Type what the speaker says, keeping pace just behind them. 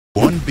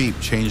One beep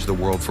changed the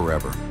world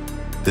forever.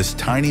 This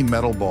tiny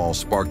metal ball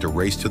sparked a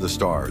race to the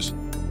stars,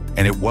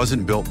 and it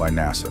wasn't built by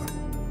NASA.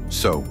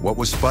 So, what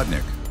was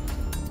Sputnik?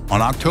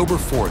 On October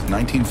 4th,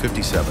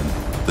 1957,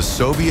 the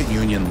Soviet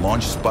Union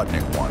launched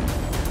Sputnik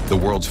 1, the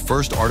world's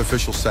first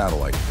artificial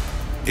satellite.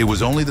 It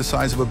was only the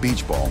size of a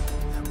beach ball,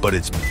 but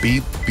its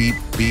beep, beep,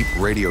 beep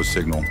radio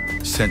signal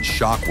sent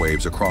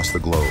shockwaves across the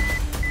globe.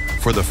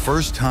 For the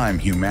first time,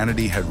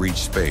 humanity had reached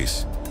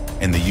space,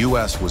 and the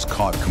US was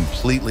caught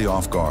completely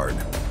off guard.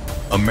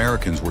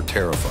 Americans were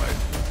terrified.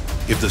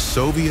 If the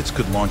Soviets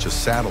could launch a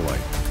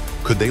satellite,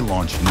 could they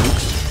launch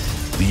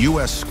nukes? The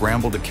US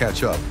scrambled to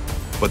catch up,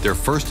 but their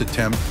first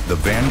attempt, the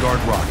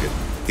Vanguard rocket,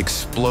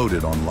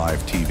 exploded on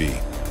live TV.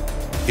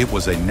 It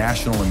was a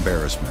national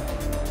embarrassment.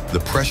 The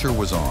pressure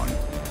was on.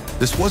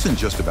 This wasn't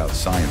just about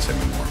science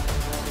anymore.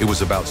 It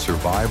was about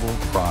survival,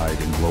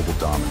 pride, and global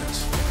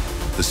dominance.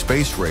 The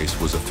space race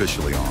was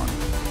officially on.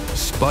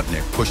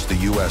 Sputnik pushed the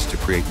US to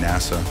create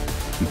NASA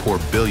and pour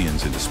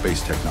billions into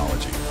space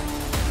technology.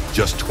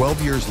 Just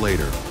 12 years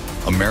later,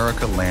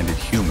 America landed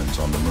humans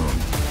on the moon.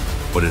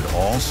 But it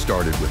all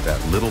started with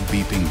that little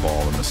beeping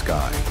ball in the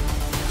sky.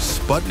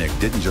 Sputnik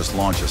didn't just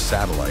launch a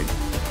satellite,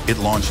 it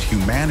launched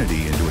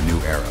humanity into a new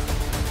era.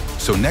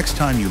 So next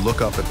time you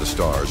look up at the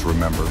stars,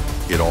 remember,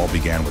 it all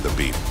began with a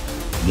beep.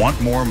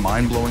 Want more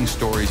mind-blowing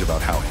stories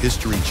about how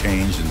history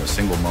changed in a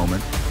single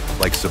moment?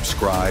 Like,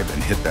 subscribe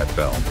and hit that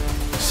bell.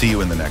 See you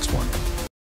in the next one.